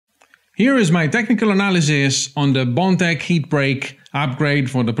Here is my technical analysis on the Bondtech heatbreak upgrade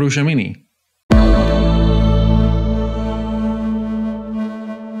for the Prusa Mini.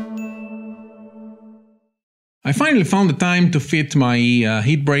 I finally found the time to fit my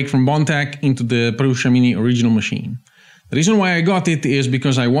heatbreak from Bondtech into the Prusa Mini original machine. The reason why I got it is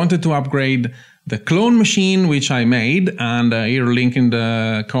because I wanted to upgrade the clone machine which I made, and here link in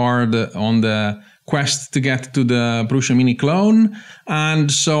the card on the quest to get to the Prusa Mini clone.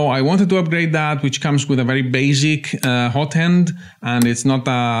 And so I wanted to upgrade that, which comes with a very basic hot end, and it's not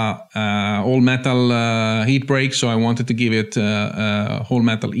a all metal heatbreak, so I wanted to give it a whole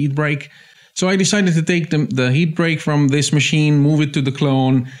metal heatbreak. So I decided to take the heatbreak from this machine, move it to the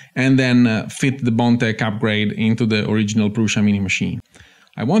clone, and then fit the Bondtech upgrade into the original Prusa Mini machine.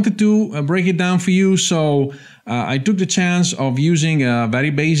 I wanted to break it down for you, so I took the chance of using a very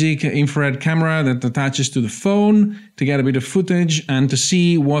basic infrared camera that attaches to the phone to get a bit of footage and to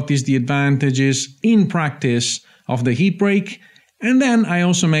see what is the advantages in practice of the heatbreak. And then I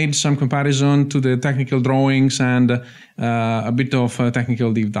also made some comparison to the technical drawings and a bit of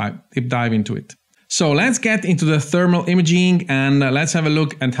technical deep dive into it. So let's get into the thermal imaging and let's have a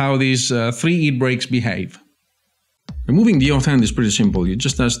look at how these three heatbreaks behave. Removing the hot end is pretty simple. You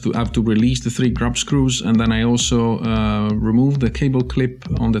just have to release the three grub screws, and then I also remove the cable clip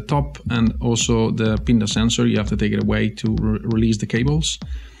on the top and also the pinda sensor. You have to take it away to release the cables.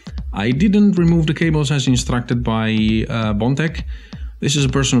 I didn't remove the cables as instructed by Bondtech. This is a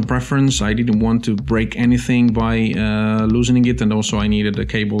personal preference. I didn't want to break anything by loosening it, and also I needed the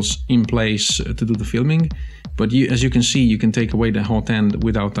cables in place to do the filming. But as you can see, you can take away the hot end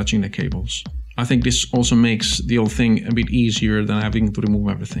without touching the cables. I think this also makes the whole thing a bit easier than having to remove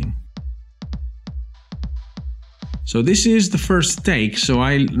everything. So this is the first take. So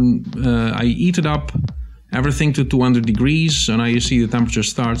I heated up everything to 200 degrees. So now you see the temperature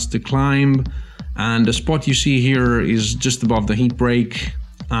starts to climb, and the spot you see here is just above the heat break,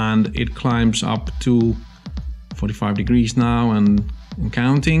 and it climbs up to 45 degrees now and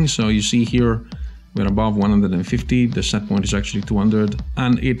counting. So you see here we're above 150, the set point is actually 200,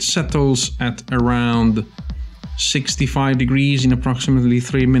 and it settles at around 65 degrees in approximately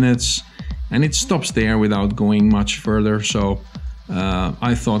 3 minutes, and it stops there without going much further. So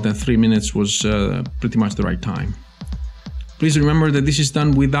I thought that 3 minutes was pretty much the right time. Please remember that this is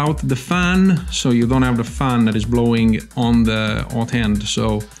done without the fan, so you don't have the fan that is blowing on the hot end,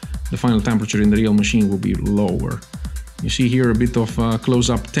 so the final temperature in the real machine will be lower. You see here a bit of a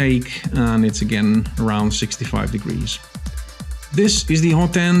close-up take, and it's again around 65 degrees. This is the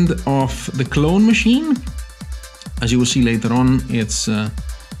hot end of the clone machine. As you will see later on, it's a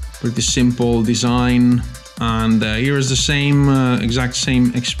pretty simple design, and here is the same exact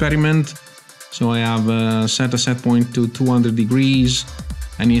same experiment. So I have set a set point to 200 degrees,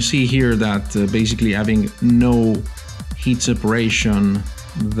 and you see here that basically having no heat separation,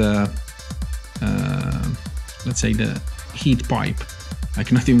 the let's say the heat pipe, I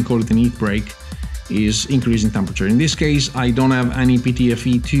cannot even call it an heat break, is increasing temperature. In this case, I don't have any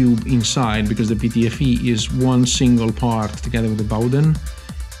PTFE tube inside because the PTFE is one single part together with the Bowden,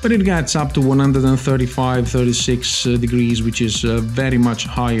 but it gets up to 135, 36 degrees, which is very much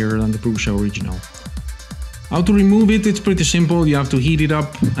higher than the Prusa original. How to remove it? It's pretty simple. You have to heat it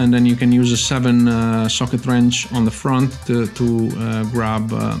up, and then you can use a 7 socket wrench on the front to grab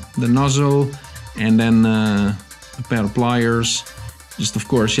the nozzle, and then a pair of pliers. Just of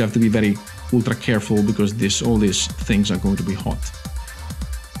course you have to be very ultra careful because all these things are going to be hot.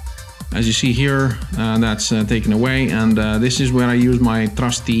 As you see here, that's taken away, and this is where I use my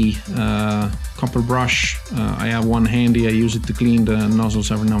trusty copper brush. I have one handy, I use it to clean the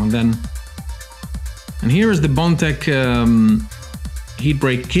nozzles every now and then. And here is the Bondtech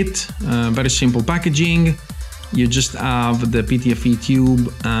heatbreak kit, very simple packaging. You just have the PTFE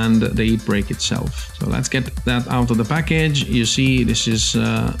tube and the heat break itself. So let's get that out of the package. You see this is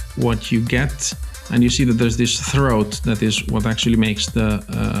what you get, and you see that there's this throat that is what actually makes the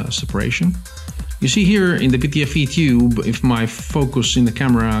separation. You see here in the PTFE tube, if my focus in the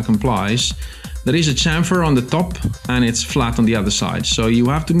camera complies, there is a chamfer on the top and it's flat on the other side. So you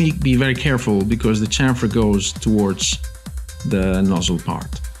have to be very careful because the chamfer goes towards the nozzle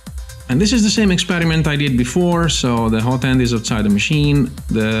part. And this is the same experiment I did before. So the hot end is outside the machine,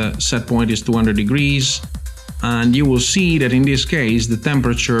 the set point is 200 degrees, and you will see that in this case the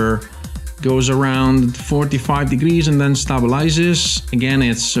temperature goes around 45 degrees and then stabilizes. Again,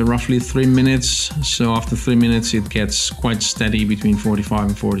 it's roughly 3 minutes, so after 3 minutes it gets quite steady between 45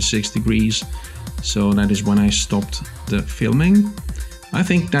 and 46 degrees. So that is when I stopped the filming. I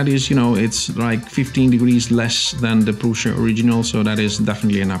think that is, it's like 15 degrees less than the Prusa original, so that is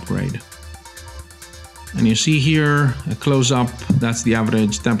definitely an upgrade. And you see here a close-up, that's the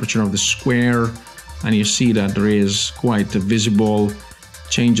average temperature of the square, and you see that there is quite a visible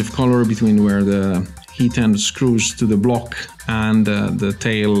change of color between where the heat end screws to the block and the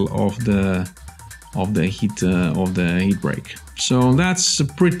tail of the heat break. So that's a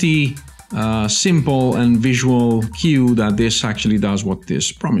pretty simple and visual cue that this actually does what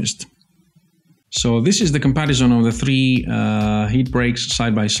is promised. So this is the comparison of the three heat breaks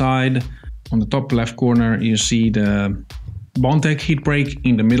side by side. On the top left corner you see the Bondtech heat break,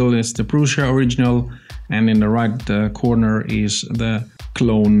 in the middle is the Prusa original, and in the right corner is the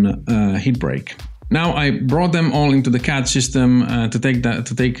clone heat break. Now I brought them all into the CAD system to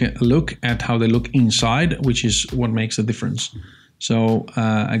take a look at how they look inside, which is what makes a difference. So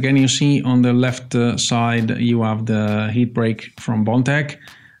again, you see on the left side you have the heat break from Bondtech,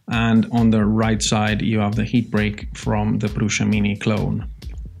 and on the right side you have the heat break from the Prusa Mini clone.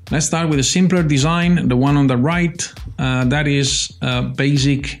 Let's start with a simpler design. The one on the right, that is a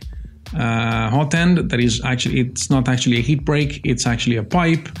basic hot end. That is actually, it's not actually a heat break, it's actually a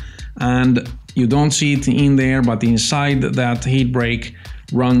pipe, and you don't see it in there, but inside that heat break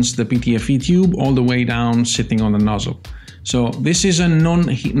runs the PTFE tube all the way down, sitting on the nozzle. So this is a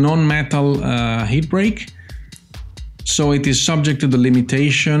non-metal heat break, so it is subject to the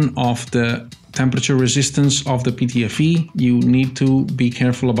limitation of the temperature resistance of the PTFE. You need to be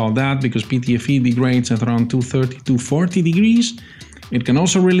careful about that because PTFE degrades at around 230 to 40 degrees. It can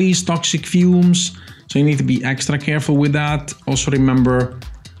also release toxic fumes, so you need to be extra careful with that. Also remember,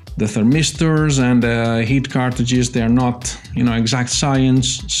 the thermistors and the heat cartridges, they are not, exact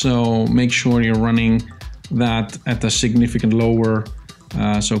science, so make sure you're running that at a significant lower,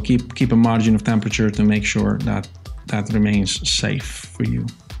 so keep a margin of temperature to make sure that that remains safe for you.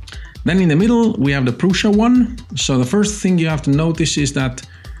 Then in the middle we have the Prusa one. So the first thing you have to notice is that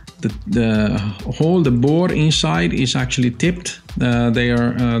the bore inside is actually tipped. They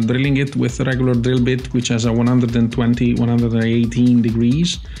are drilling it with a regular drill bit, which has a 118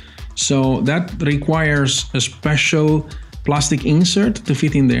 degrees. So that requires a special plastic insert to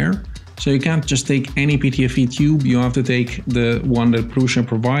fit in there. So you can't just take any PTFE tube, you have to take the one that Prusa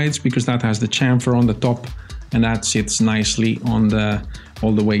provides, because that has the chamfer on the top and that sits nicely on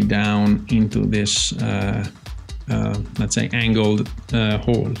all the way down into this, let's say, angled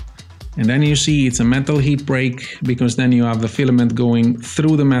hole. And then you see it's a metal heat break, because then you have the filament going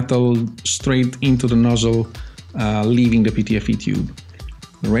through the metal straight into the nozzle, leaving the PTFE tube.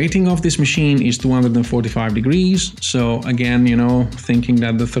 The rating of this machine is 245 degrees. So again, thinking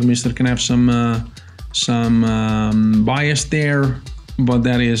that the thermistor can have some bias there, but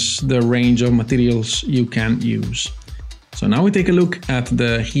that is the range of materials you can use. So now we take a look at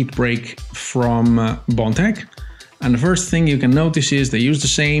the heat break from Bondtech. And the first thing you can notice is they use the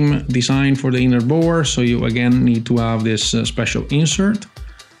same design for the inner bore, so you again need to have this special insert.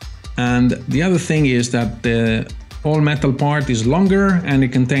 And the other thing is that the all metal part is longer, and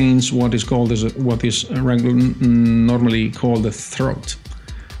it contains what is normally called the throat.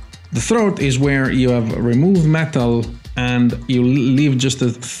 The throat is where you have removed metal and you leave just a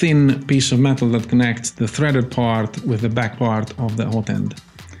thin piece of metal that connects the threaded part with the back part of the hot end.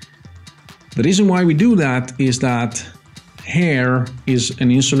 The reason why we do that is that hair is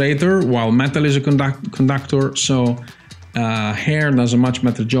an insulator while metal is a conductor, so hair does a much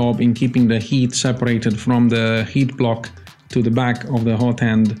better job in keeping the heat separated from the heat block to the back of the hot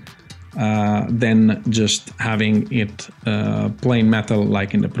end than just having it plain metal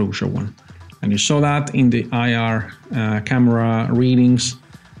like in the Prusa one. And you saw that in the IR camera readings,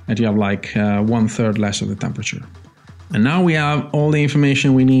 that you have like 1/3 less of the temperature. And now we have all the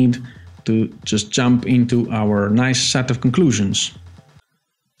information we need to just jump into our nice set of conclusions.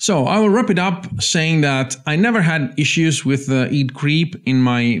 So I will wrap it up saying that I never had issues with the heat creep in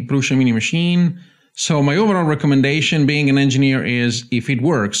my Prusa Mini machine. So my overall recommendation, being an engineer, is if it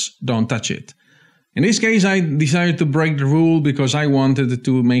works, don't touch it. In this case, I decided to break the rule because I wanted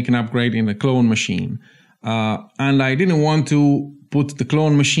to make an upgrade in the clone machine. And I didn't want to put the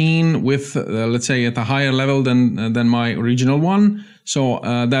clone machine with, let's say, at a higher level than my original one. So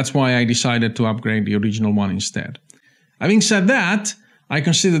that's why I decided to upgrade the original one instead. Having said that, I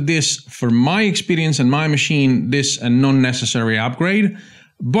consider this, for my experience and my machine, this a non-necessary upgrade.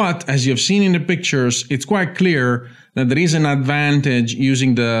 But as you've seen in the pictures, it's quite clear that there is an advantage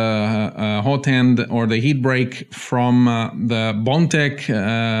using the hot end or the heat break from the Bondtech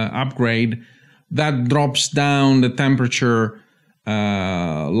upgrade that drops down the temperature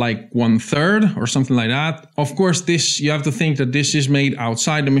like 1/3 or something like that. Of course, this, you have to think that this is made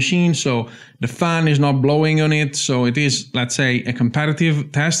outside the machine, so the fan is not blowing on it. So it is, let's say, a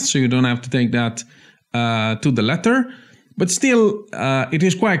comparative test, so you don't have to take that to the letter. But still, it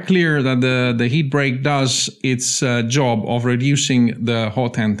is quite clear that the heat break does its job of reducing the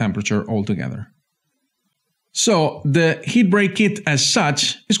hot end temperature altogether. So the heat break kit as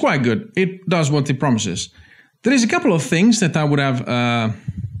such is quite good. It does what it promises. There is a couple of things that I would have,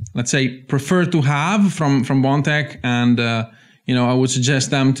 let's say, preferred to have from Bondtech, and I would suggest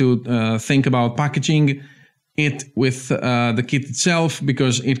them to think about packaging it with the kit itself,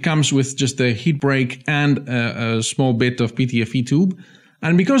 because it comes with just a heat break and a small bit of PTFE tube.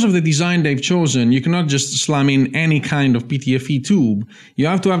 And because of the design they've chosen, you cannot just slam in any kind of PTFE tube. You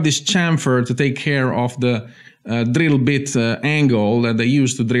have to have this chamfer to take care of the drill bit angle that they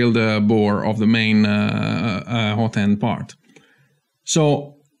use to drill the bore of the main hot end part.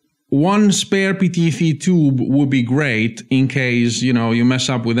 So one spare PTFE tube would be great in case you mess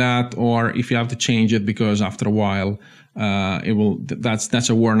up with that, or if you have to change it because after a while that's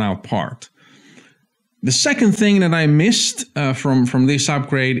a worn out part. The second thing that I missed from this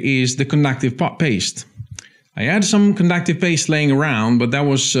upgrade is the conductive paste. I had some conductive paste laying around, but that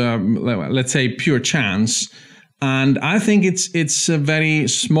was let's say pure chance. And I think it's a very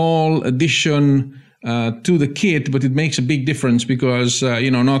small addition to the kit, but it makes a big difference because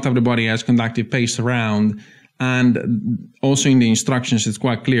not everybody has conductive paste around, and also in the instructions it's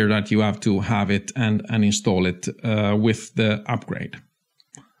quite clear that you have to have it and install it with the upgrade.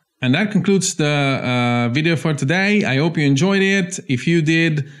 And that concludes the video for today. I hope you enjoyed it. If you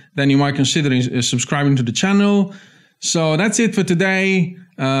did, then you might consider subscribing to the channel. So that's it for today.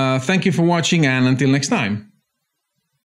 Thank you for watching, and until next time.